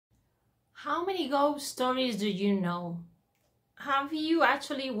How many ghost stories do you know? Have you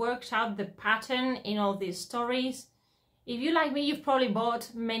actually worked out the pattern in all these stories? If you like me, you've probably bought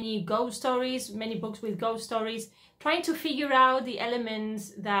many ghost stories, many books with ghost stories, trying to figure out the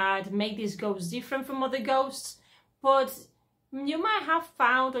elements that make these ghosts different from other ghosts. But you might have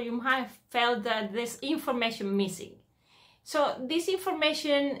found, or you might have felt, that there's information missing. So this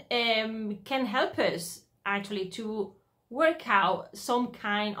information can help us actually to work out some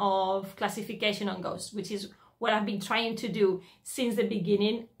kind of classification on ghosts, which is what I've been trying to do since the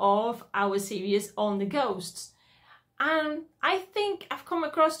beginning of our series on the ghosts. And I think I've come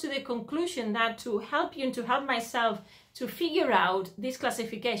across to the conclusion that to help you and to help myself to figure out this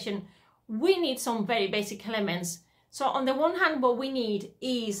classification, we need some very basic elements. So on the one hand, what we need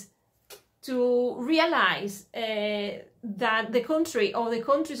is to realize that the country or the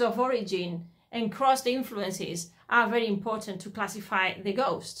countries of origin and crossed influences are very important to classify the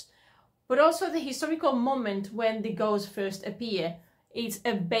ghosts. But also the historical moment when the ghosts first appear. It's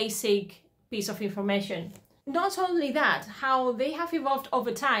a basic piece of information. Not only that, how they have evolved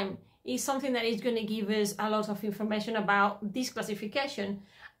over time is something that is going to give us a lot of information about this classification,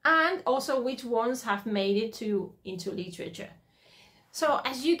 and also which ones have made it into literature. So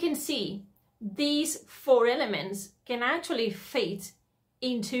as you can see, these four elements can actually fit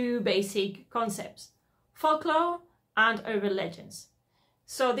into basic concepts: folklore and urban legends.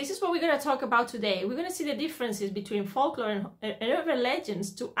 So this is what we're going to talk about today. We're going to see the differences between folklore and urban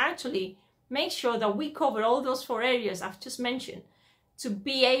legends to actually make sure that we cover all those four areas I've just mentioned, to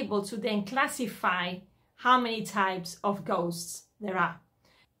be able to then classify how many types of ghosts there are.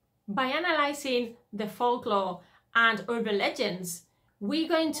 By analyzing the folklore and urban legends, we're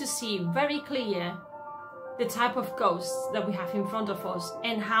going to see very clear the type of ghosts that we have in front of us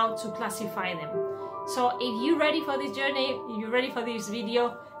and how to classify them. So if you're ready for this journey, you're ready for this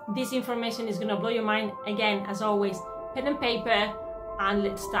video, this information is going to blow your mind. Again, as always, pen and paper, and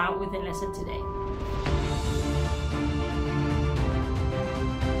let's start with the lesson today.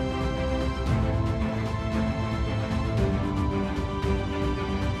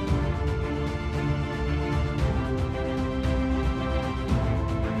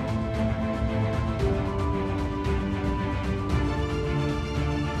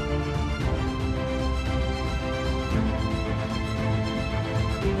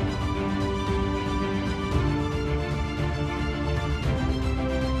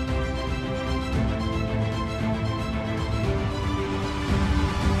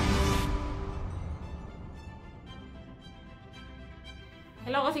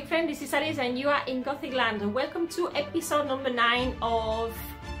 Hello Gothic friend, this is Alice and you are in Gothic Land, and welcome to episode number 9 of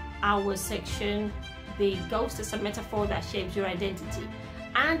our section, The Ghost as a Metaphor That Shapes Your Identity.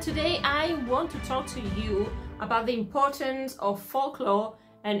 And today I want to talk to you about the importance of folklore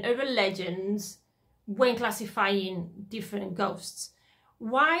and urban legends when classifying different ghosts.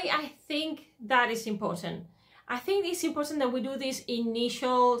 Why I think that is important? I think it's important that we do this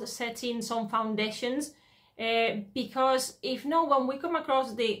initial setting, some foundations, because if not, when we come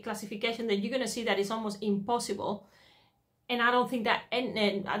across the classification, that you're going to see that it's almost impossible, and I don't think that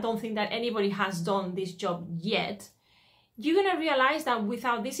anybody has done this job yet. You're going to realize that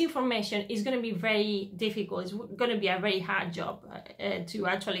without this information, it's going to be very difficult. It's going to be a very hard job to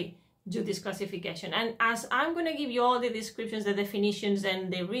actually do this classification. And as I'm going to give you all the descriptions, the definitions,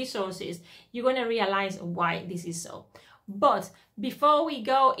 and the resources, you're going to realize why this is so. But before we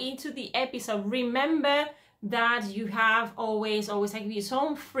go into the episode, remember that you have always I give you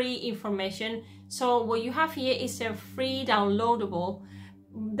some free information. So what you have here is a free downloadable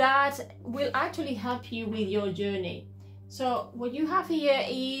that will actually help you with your journey. So what you have here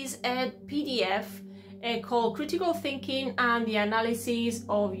is a PDF called Critical Thinking and the Analysis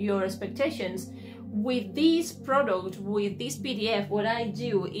of Your Expectations. With this product, with this PDF, what I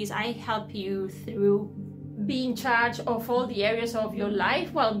do is I help you through be in charge of all the areas of your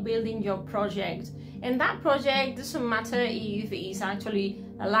life while building your project. And that project doesn't matter if it's actually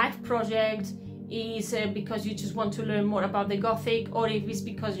a life project, is because you just want to learn more about the Gothic, or if it's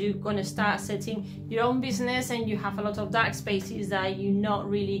because you're going to start setting your own business and you have a lot of dark spaces that you're not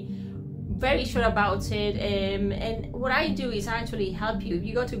really very sure about it. And what I do is actually help you. If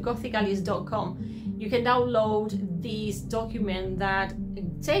you go to gothicalice.com, you can download this document that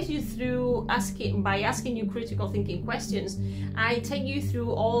takes you through by asking you critical thinking questions. I take you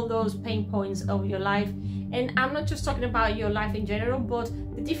through all those pain points of your life, and I'm not just talking about your life in general, but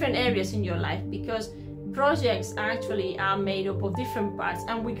the different areas in your life, because projects actually are made up of different parts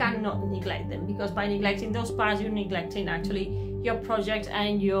and we cannot neglect them, because by neglecting those parts, you're neglecting actually your project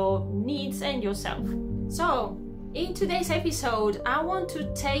and your needs and yourself. So In today's episode, I want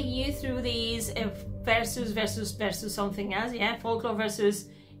to take you through these versus something else, yeah, folklore versus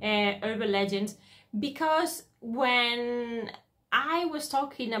urban legends, because when I was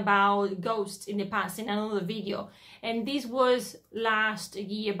talking about ghosts in the past in another video, and this was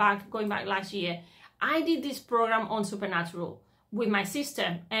going back last year, I did this program on supernatural with my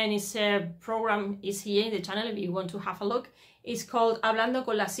sister, and its program is here in the channel if you want to have a look. It's called Hablando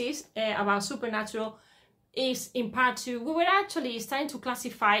con la Sis, about supernatural. Is in part 2. We were actually starting to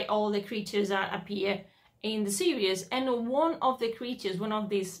classify all the creatures that appear in the series, and one of the creatures, one of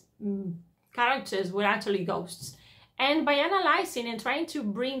these characters, were actually ghosts. And by analyzing and trying to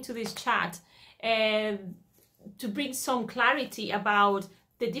bring to this chat, to bring some clarity about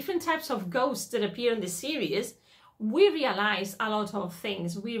the different types of ghosts that appear in the series, we realized a lot of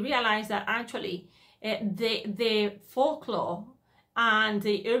things. We realized that actually the folklore and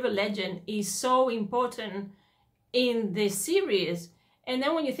the urban legend is so important in this series. And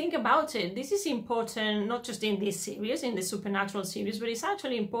then when you think about it, this is important not just in this series, in the supernatural series, but it's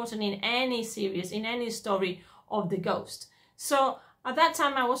actually important in any series, in any story of the ghost. So at that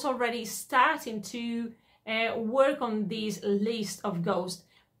time I was already starting to work on this list of ghosts,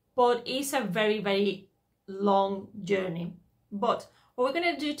 but it's a very, very long journey. But what we're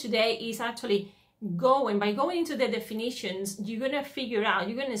going to do today is actually by going into the definitions, you're going to figure out,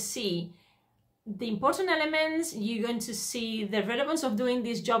 you're going to see the important elements, you're going to see the relevance of doing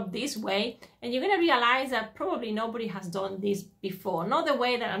this job this way, and you're going to realize that probably nobody has done this before, not the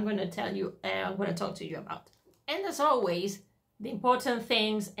way that I'm going to tell you, I'm going to talk to you about. And as always, the important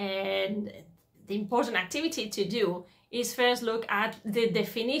things and the important activity to do is first look at the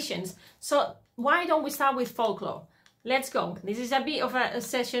definitions. So why don't we start with folklore? Let's go. This is a bit of a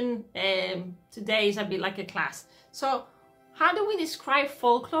session. Today is a bit like a class. So how do we describe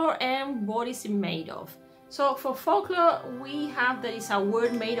folklore and what is it made of? So for folklore, we have that it's a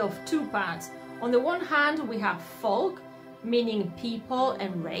word made of two parts. On the one hand, we have folk, meaning people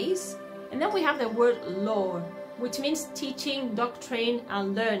and race. And then we have the word lore, which means teaching, doctrine,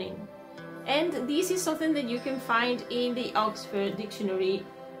 and learning. And this is something that you can find in the Oxford Dictionary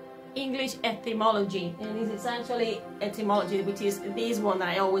English etymology, and this is actually etymology, which is this one that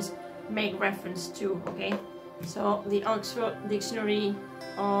I always make reference to, okay? So the Oxford Dictionary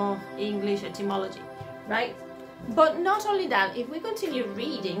of English etymology, right? But not only that, if we continue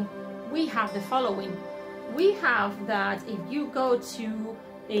reading, we have the following. We have that if you go to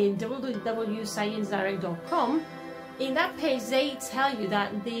www.sciencedirect.com, in that page they tell you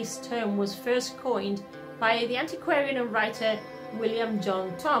that this term was first coined by the antiquarian and writer William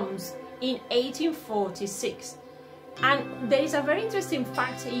John Thoms in 1846. And there is a very interesting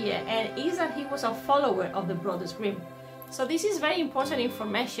fact here, and is that he was a follower of the Brothers Grimm. So this is very important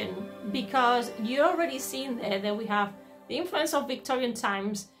information, because you already seen there that we have the influence of Victorian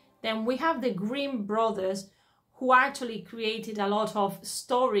times, then we have the Grimm brothers, who actually created a lot of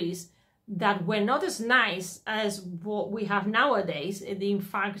stories that were not as nice as what we have nowadays. In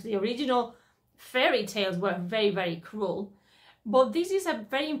fact, the original fairy tales were very, very cruel. But this is a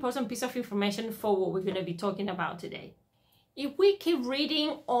very important piece of information for what we're going to be talking about today. If we keep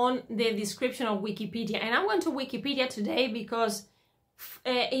reading on the description of Wikipedia, and I went to Wikipedia today because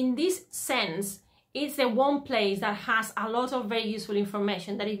in this sense, it's the one place that has a lot of very useful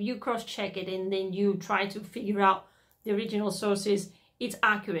information that if you cross-check it and then you try to figure out the original sources, it's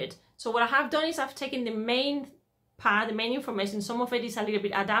accurate. So what I have done is I've taken the main part, the main information. Some of it is a little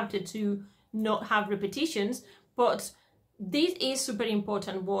bit adapted to not have repetitions, but this is super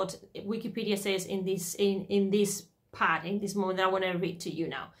important what Wikipedia says in this part, in this moment that I want to read to you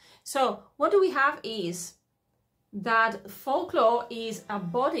now. So what do we have is that folklore is a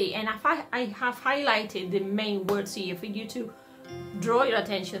body, and I have highlighted the main words here for you to draw your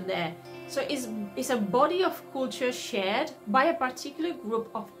attention there. So it's a body of culture shared by a particular group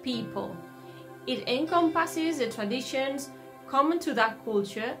of people. It encompasses the traditions common to that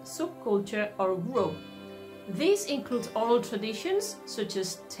culture, subculture, or group. This includes oral traditions such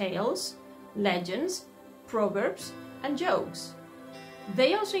as tales, legends, proverbs, and jokes.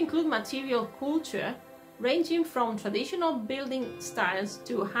 They also include material culture ranging from traditional building styles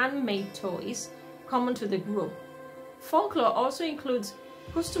to handmade toys common to the group. Folklore also includes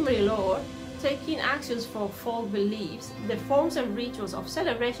customary lore, taking actions for folk beliefs, the forms and rituals of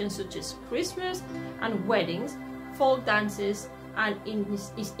celebrations such as Christmas and weddings, folk dances, and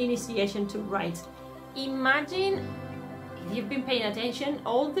initiation to rites. Imagine, if you've been paying attention,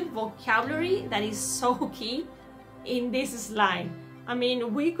 all the vocabulary that is so key in this slide. I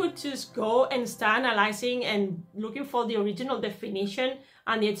mean, we could just go and start analyzing and looking for the original definition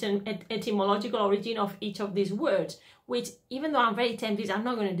and the etymological origin of each of these words, which, even though I'm very tempted, I'm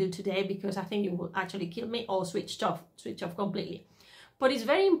not going to do today because I think it will actually kill me or switch off completely. But it's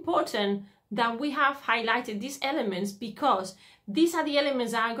very important that we have highlighted these elements because these are the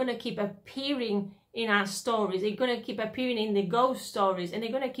elements that are going to keep appearing in our stories. They're going to keep appearing in the ghost stories, and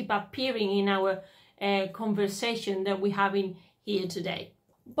they're going to keep appearing in our conversation that we're having here today.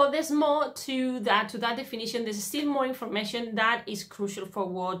 But there's more to that definition. There's still more information that is crucial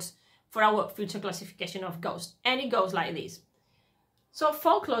for our future classification of ghosts, and it goes like this. So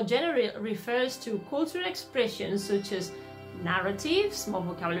folklore generally refers to cultural expressions such as narratives, more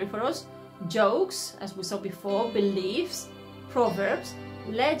vocabulary for us, jokes, as we saw before, beliefs, proverbs,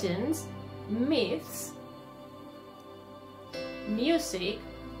 legends, myths, music,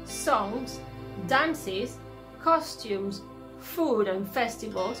 songs, dances, costumes, food and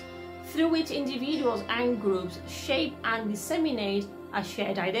festivals, through which individuals and groups shape and disseminate a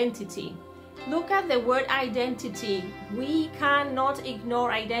shared identity. Look at the word identity. We cannot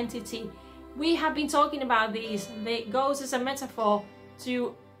ignore identity. We have been talking about this. It goes as a metaphor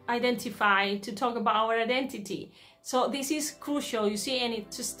to identify, to talk about our identity. So this is crucial, you see, and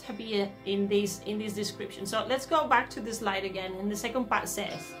it just appears in this description. So let's go back to the slide again, and the second part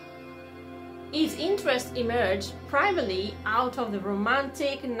says, its interest emerged primarily out of the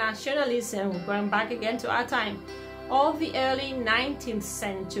romantic nationalism, going back again to our time, of the early 19th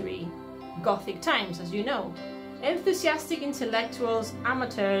century, Gothic times, as you know. Enthusiastic intellectuals,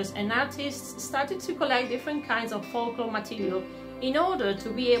 amateurs, and artists started to collect different kinds of folklore material in order to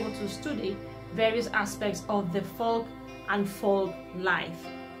be able to study various aspects of the folk and folk life.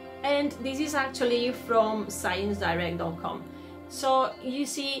 And this is actually from sciencedirect.com. So you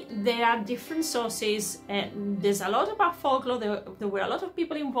see, there are different sources, and there's a lot about folklore. There were a lot of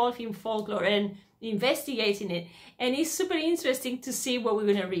people involved in folklore and investigating it, and it's super interesting to see what we're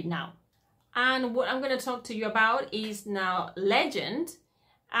going to read now. And what I'm going to talk to you about is now legend,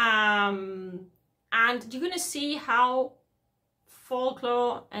 and you're going to see how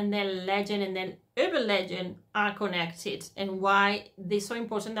folklore and then legend and then urban legend are connected, and why they're so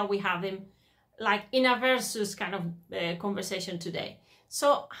important that we have them like in a versus kind of conversation today.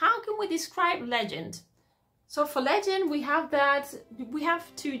 So how can we describe legend? So for legend, we have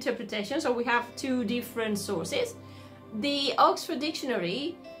two interpretations, or we have two different sources. The Oxford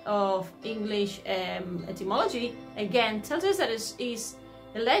Dictionary of English etymology again tells us that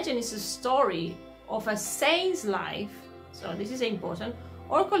a legend is a story of a saint's life. So this is important,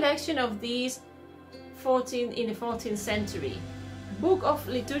 or collection of these in the 14th century. Book of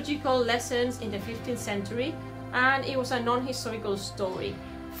liturgical lessons in the 15th century, and it was a non-historical story.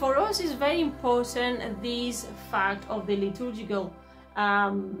 For us, it's very important this fact of the liturgical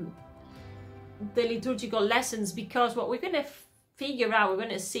lessons, because what we're going to figure out, we're going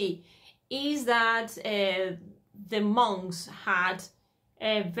to see, is that the monks had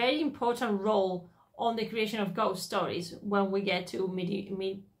a very important role on the creation of ghost stories when we get to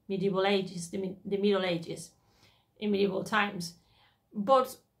medieval ages, the Middle Ages, in medieval times.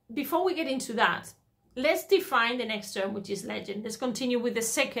 But before we get into that, let's define the next term, which is legend. Let's continue with the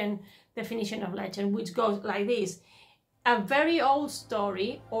second definition of legend, which goes like this: a very old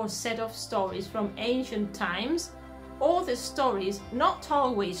story or set of stories from ancient times, or the stories, not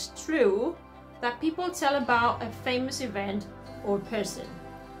always true, that people tell about a famous event or person.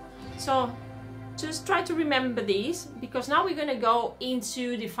 So just try to remember these, because now we're going to go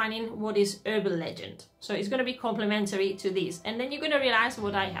into defining what is urban legend. So it's going to be complementary to this, and then you're going to realize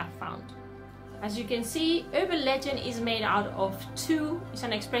what I have found. As you can see, urban legend is made out of it's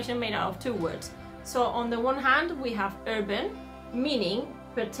an expression made out of two words. So on the one hand, we have urban, meaning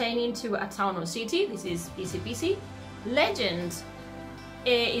pertaining to a town or city. This is easy peasy. Legend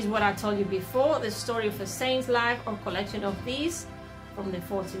is what I told you before, the story of a saint's life or collection of these from the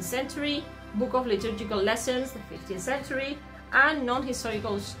 14th century. Book of liturgical lessons, the 15th century, and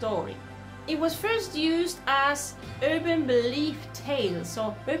non-historical story. It was first used as urban belief tale.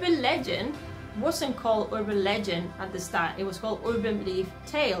 So urban legend wasn't called urban legend at the start, it was called urban belief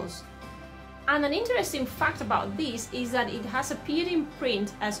tales. And an interesting fact about this is that it has appeared in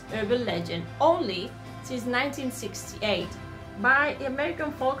print as urban legend only since 1968 by the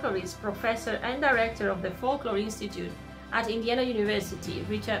American folklorist, professor and director of the Folklore Institute at Indiana University,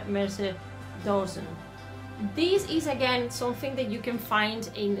 Richard Mercer Dawson. This is again something that you can find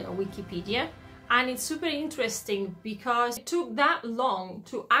in Wikipedia, and it's super interesting because it took that long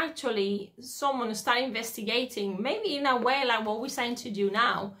to actually someone start investigating, maybe in a way like what we're trying to do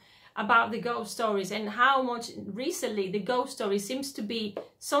now, about the ghost stories and how much recently the ghost story seems to be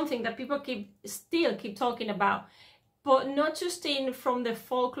something that people still keep talking about, but not just from the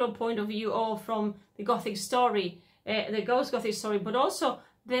folklore point of view or from the Gothic story, the Gothic story, but also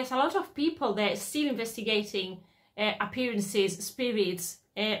there's a lot of people that are still investigating appearances, spirits,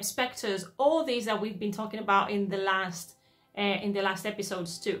 specters, all these that we've been talking about in the last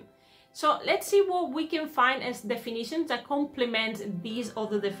episodes too. So let's see what we can find as definitions that complement these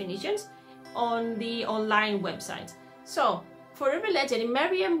other definitions on the online website. So for urban legend, in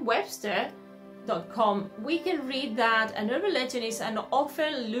Merriam-Webster.com, we can read that an urban legend is an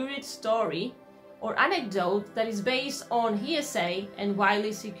often lurid story or anecdote that is based on hearsay and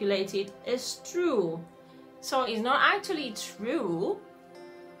widely circulated as true. So it's not actually true.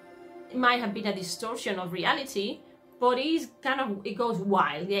 It might have been a distortion of reality, but it goes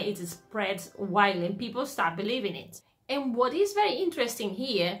wild. Yeah, it spreads widely and people start believing it. And what is very interesting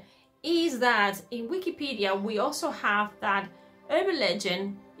here is that in Wikipedia we also have that urban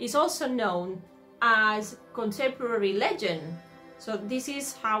legend is also known as contemporary legend. So this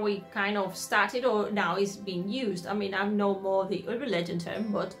is how we kind of started, or now is being used. I mean, I know more the urban legend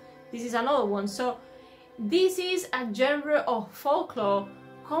term, but this is another one. So this is a genre of folklore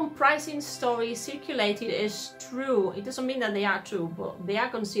comprising stories circulated as true. It doesn't mean that they are true, but they are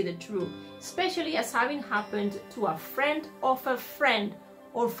considered true, especially as having happened to a friend of a friend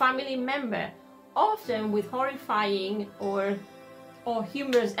or family member, often with horrifying or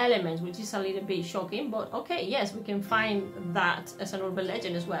humorous elements, which is a little bit shocking, but okay, yes, we can find that as an urban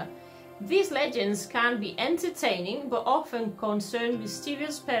legend as well. These legends can be entertaining, but often concern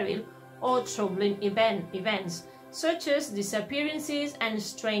mysterious peril or troubling events, such as disappearances and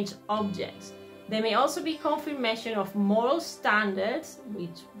strange objects. They may also be confirmation of moral standards,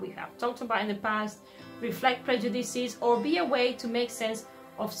 which we have talked about in the past, reflect prejudices, or be a way to make sense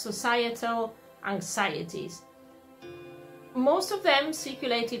of societal anxieties. Most of them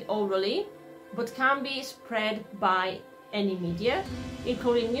circulated orally, but can be spread by any media,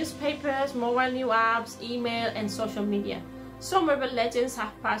 including newspapers, mobile news apps, email, and social media. Some urban legends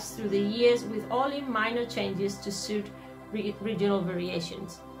have passed through the years with only minor changes to suit regional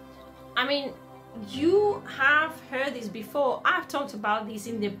variations. I mean, you have heard this before. I've talked about this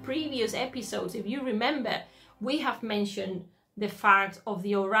in the previous episodes. If you remember, we have mentioned the fact of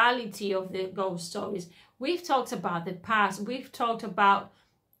the orality of the ghost stories. We've talked about the past. We've talked about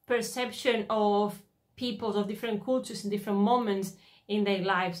perception of peoples of different cultures in different moments in their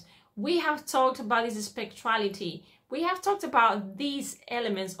lives. We have talked about this spectrality. We have talked about these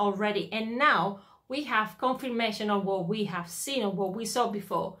elements already, and now we have confirmation of what we have seen or what we saw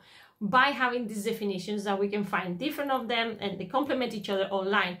before by having these definitions that we can find different of them, and they complement each other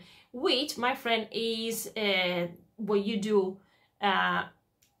online, which, my friend, is what you do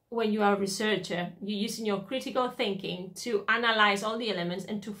when you are a researcher. You're using your critical thinking to analyze all the elements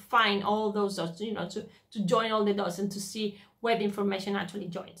and to find all those dots, you know, to join all the dots and to see where the information actually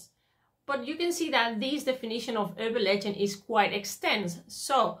joins. But you can see that this definition of urban legend is quite extensive.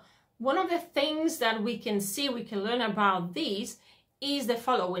 So one of the things that we can see, we can learn about this is the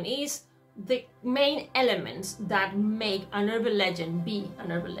following, is the main elements that make an urban legend be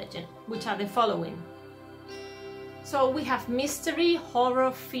an urban legend, which are the following. So we have mystery,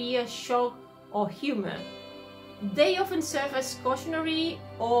 horror, fear, shock, or humor. They often serve as cautionary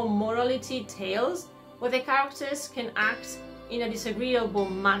or morality tales where the characters can act in a disagreeable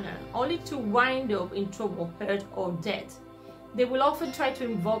manner, only to wind up in trouble, hurt, or death. They will often try to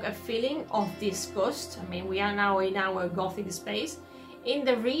invoke a feeling of disgust, I mean, we are now in our Gothic space, in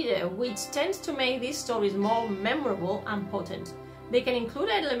the reader, which tends to make these stories more memorable and potent. They can include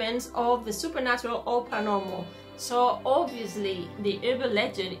elements of the supernatural or paranormal. So obviously the urban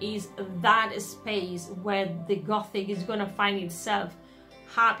legend is that space where the Gothic is going to find itself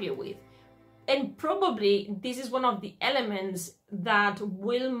happier with. And probably this is one of the elements that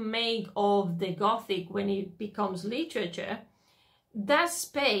will make of the Gothic, when it becomes literature, that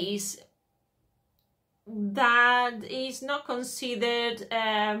space that is not considered,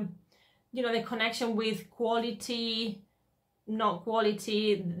 you know, the connection with quality, not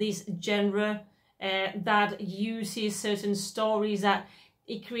quality, this genre that uses certain stories, that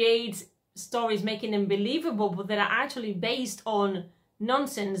it creates stories making them believable, but that are actually based on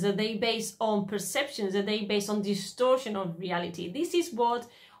nonsense, that they based on perceptions, that they based on distortion of reality. This is what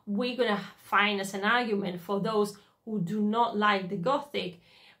we're gonna find as an argument for those who do not like the Gothic.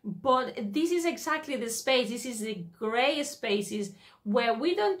 But this is exactly the space, this is the grey spaces where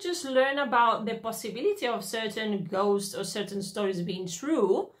we don't just learn about the possibility of certain ghosts or certain stories being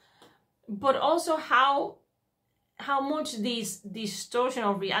true, but also how how much this distortion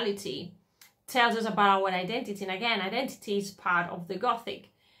of reality tells us about our identity. And again, identity is part of the Gothic.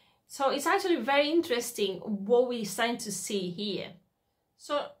 So it's actually very interesting what we're starting to see here.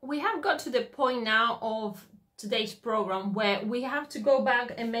 So we have got to the point now of today's program where we have to go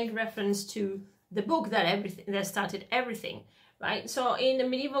back and make reference to the book that started everything, right? So in the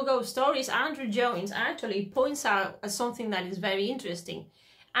medieval ghost stories, Andrew Jones actually points out something that is very interesting,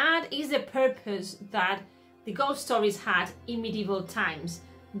 and is the purpose that the ghost stories had in medieval times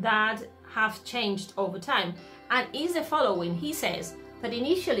that have changed over time, and is the following. He says that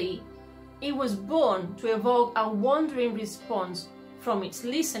initially it was born to evoke a wondering response from its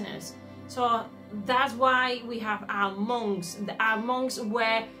listeners. So that's why we have our monks. Our monks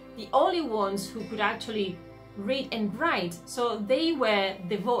were the only ones who could actually read and write. So they were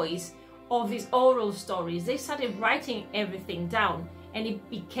the voice of these oral stories. They started writing everything down and it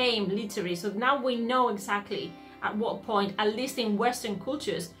became literary. So now we know exactly at what point, at least in Western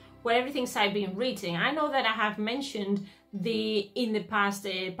cultures, where everything started being written. I know that I have mentioned in the past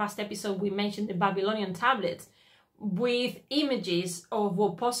episode, we mentioned the Babylonian tablets with images of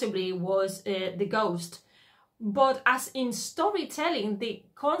what possibly was the ghost. But as in storytelling, the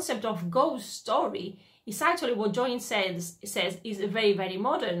concept of ghost story is actually what Joyce says is very, very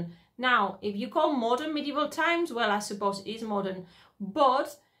modern. Now, if you call modern medieval times, well, I suppose it is modern,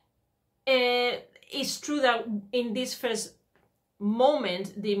 but it's true that in this first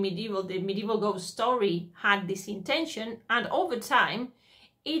moment, the medieval ghost story had this intention, and over time,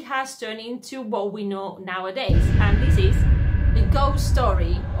 it has turned into what we know nowadays. And this is a ghost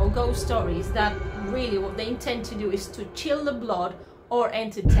story or ghost stories that really what they intend to do is to chill the blood or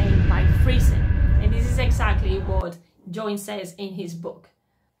entertain by freezing. And this is exactly what Joyce says in his book.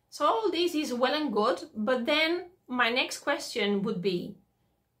 So all this is well and good, but then my next question would be,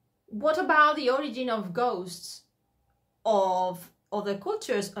 what about the origin of ghosts of other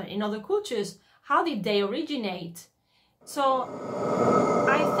cultures, or in other cultures? How did they originate? So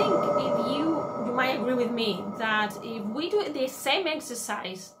I think if you might agree with me that if we do the same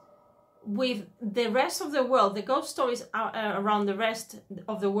exercise with the rest of the world, the ghost stories around the rest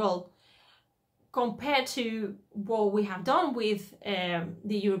of the world, compared to what we have done with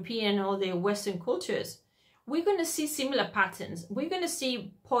the European or the Western cultures, we're going to see similar patterns. We're going to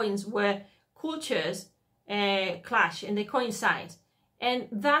see points where cultures clash and they coincide. And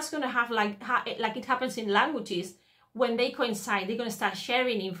that's going to have like it happens in languages. When they coincide, they're going to start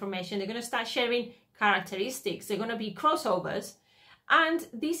sharing information. They're going to start sharing characteristics. They're going to be crossovers. And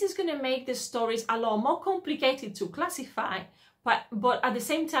this is going to make the stories a lot more complicated to classify, but at the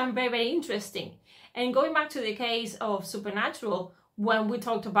same time, very, very interesting. And going back to the case of Supernatural, when we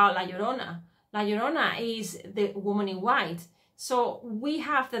talked about La Llorona. La Llorona is the woman in white. So we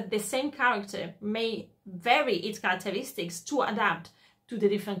have that the same character may vary its characteristics to adapt to the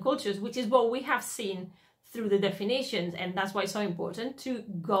different cultures, which is what we have seen through the definitions. And that's why it's so important to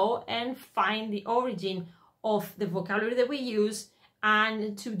go and find the origin of the vocabulary that we use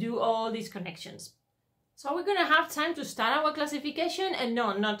and to do all these connections. So we're going to have time to start our classification, and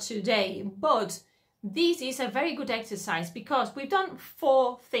no, not today, but this is a very good exercise because we've done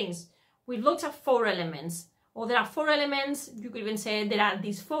 4 things. We've looked at 4 elements, or there are 4 elements. You could even say there are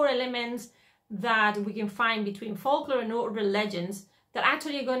these 4 elements that we can find between folklore and urban legends that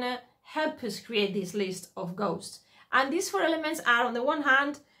actually are going to help us create this list of ghosts. And these 4 elements are, on the one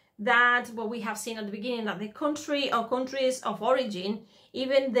hand, that what we have seen at the beginning, that the country or countries of origin,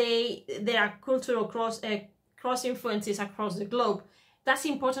 even there are cultural cross influences across the globe. That's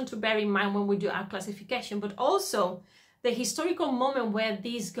important to bear in mind when we do our classification, but also the historical moment where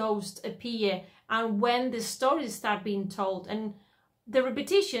these ghosts appear and when the stories start being told, and the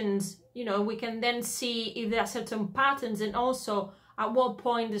repetitions, you know, we can then see if there are certain patterns, and also at what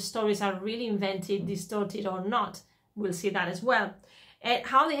point the stories are really invented, distorted or not. We'll see that as well. And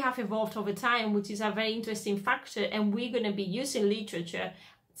how they have evolved over time, which is a very interesting factor, and we're going to be using literature,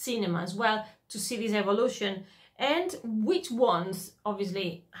 cinema as well, to see this evolution, and which ones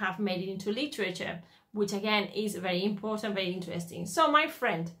obviously have made it into literature, which again is very important, very interesting. So my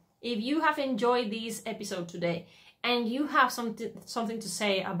friend, if you have enjoyed this episode today and you have something to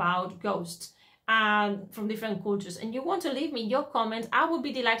say about ghosts from different cultures, and you want to leave me your comment, I would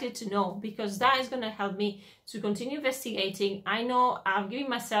be delighted to know, because that is going to help me to continue investigating. I know I'm giving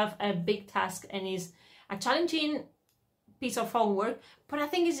myself a big task and is a challenging piece of homework, but I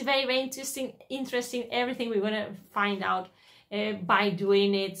think it's very, very interesting everything we're going to find out by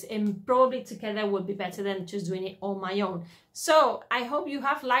doing it, and probably together will be better than just doing it on my own. So I hope you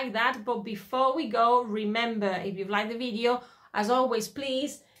have liked that, but before we go, remember, if you've liked the video, as always,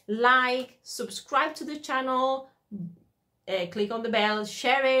 please like, subscribe to the channel, click on the bell,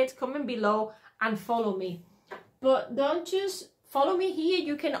 share it, comment below, and follow me. But don't just follow me here,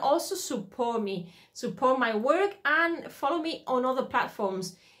 you can also support me, support my work, and follow me on other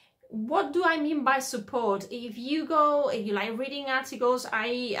platforms. What do I mean by support? If you like reading articles,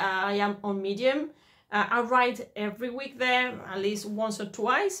 I am on Medium. I write every week there, at least once or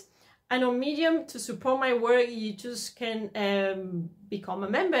twice. And on Medium, to support my work, you just can become a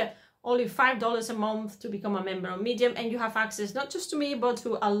member. Only $5 a month to become a member on Medium, and you have access not just to me, but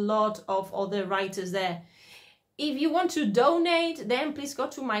to a lot of other writers there. If you want to donate, then please go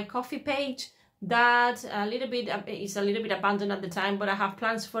to my Ko-fi page. That is a little bit abandoned at the time, but I have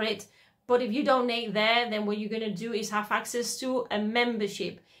plans for it. But if you donate there, then what you're going to do is have access to a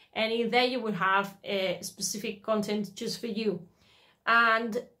membership, and in there you will have specific content just for you.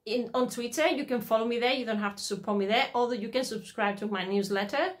 And on Twitter, you can follow me there. You don't have to support me there, although you can subscribe to my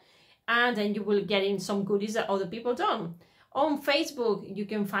newsletter, and then you will get in some goodies that other people don't. On Facebook, you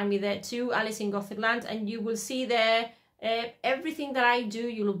can find me there too, Alice in Gothic Land, and you will see there everything that I do.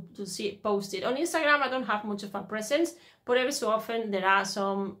 You'll see it posted. On Instagram, I don't have much of a presence, but every so often there are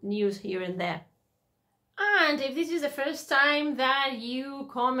some news here and there. And if this is the first time that you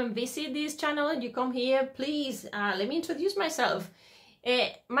come and visit this channel, you come here, please let me introduce myself.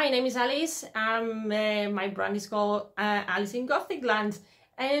 My name is Alice. My brand is called Alice in Gothic Land,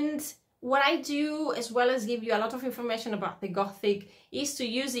 and what I do, as well as give you a lot of information about the Gothic, is to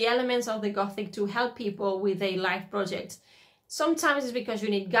use the elements of the Gothic to help people with their life projects. Sometimes it's because you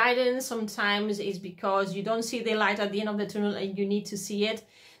need guidance, sometimes it's because you don't see the light at the end of the tunnel and you need to see it.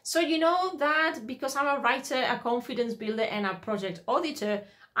 So you know that because I'm a writer, a confidence builder, and a project auditor,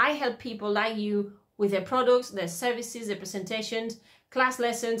 I help people like you with their products, their services, their presentations, class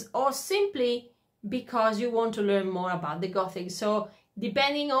lessons, or simply because you want to learn more about the Gothic. So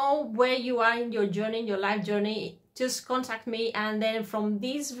depending on where you are in your journey, in your life journey, just contact me, and then from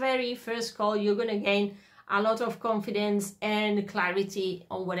this very first call, you're going to gain a lot of confidence and clarity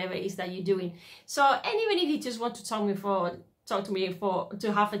on whatever it is that you're doing. So, and even if you just want to talk to me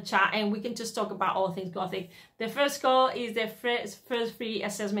to have a chat, and we can just talk about all things Gothic. The first call is the first free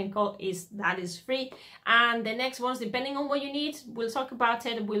assessment call, that is free, and the next ones, depending on what you need, we'll talk about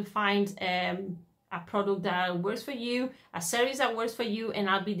it. We'll find a product that works for you, a service that works for you, and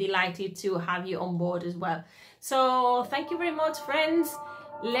I'll be delighted to have you on board as well. So thank you very much, friends.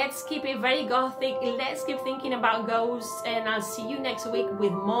 Let's keep it very Gothic. Let's keep thinking about ghosts, and I'll see you next week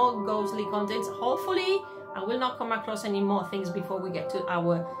with more ghostly content. Hopefully I will not come across any more things before we get to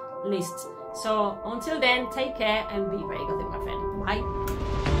our list. So until then, take care and be very Gothic, my friend. Bye.